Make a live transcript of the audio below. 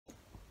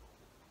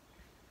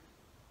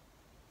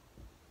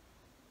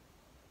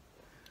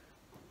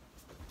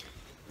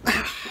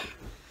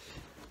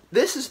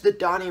This is the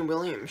Donnie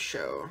Williams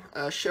Show,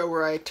 a show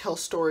where I tell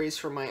stories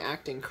from my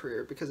acting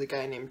career because a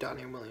guy named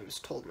Donnie Williams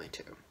told me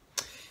to.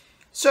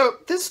 So,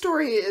 this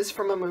story is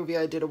from a movie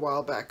I did a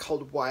while back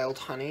called Wild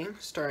Honey,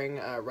 starring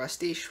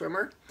Rusty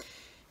Schw.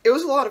 It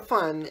was a lot of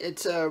fun.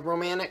 It's a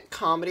romantic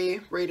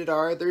comedy, rated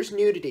R. There's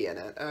nudity in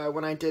it.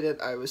 When I did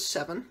it, I was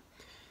 7.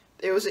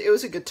 It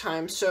was a good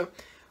time. So,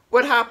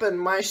 what happened,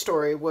 my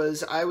story,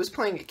 was I was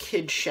playing a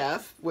kid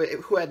chef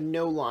who had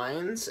no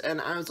lines,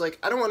 and I was like,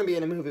 I don't want to be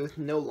in a movie with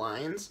no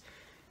lines.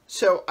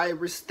 So I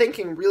was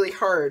thinking really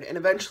hard, and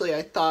eventually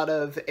I thought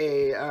of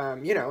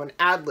an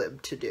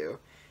ad-lib to do.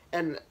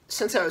 And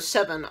since I was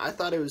 7, I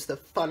thought it was the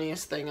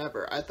funniest thing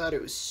ever. I thought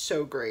it was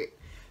so great.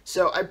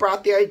 So I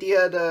brought the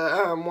idea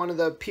to one of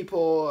the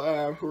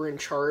people who were in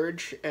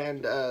charge,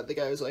 and the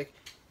guy was like,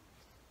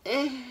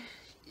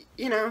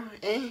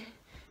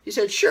 He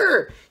said,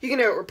 sure, you can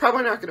do it. We're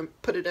probably not going to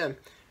put it in.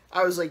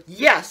 I was like,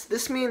 yes,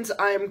 this means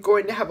I'm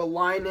going to have a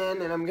line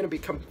in, and I'm going to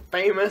become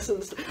famous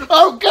and stuff.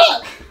 Oh,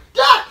 God!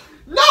 God!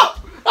 No!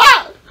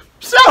 Ah!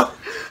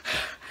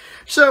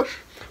 So,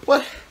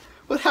 what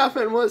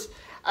happened was,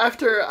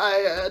 after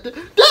I, no!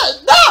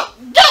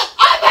 Get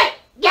off it!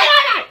 Get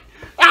off it!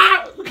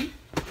 Ah!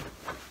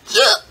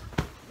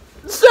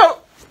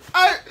 So,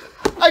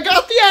 I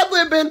got the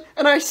ad-lib in,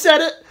 and I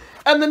said it,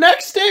 and the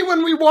next day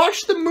when we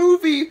watched the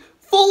movie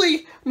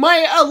fully,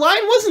 my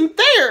line wasn't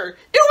there. It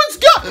was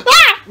gone.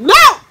 Ah!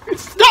 No!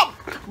 Stop!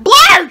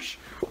 Blush!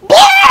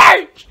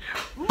 Blush!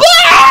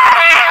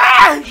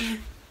 Blush!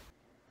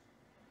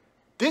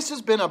 This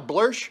has been a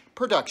Blursh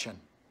production.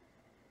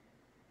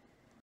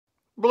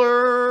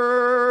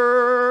 Blur.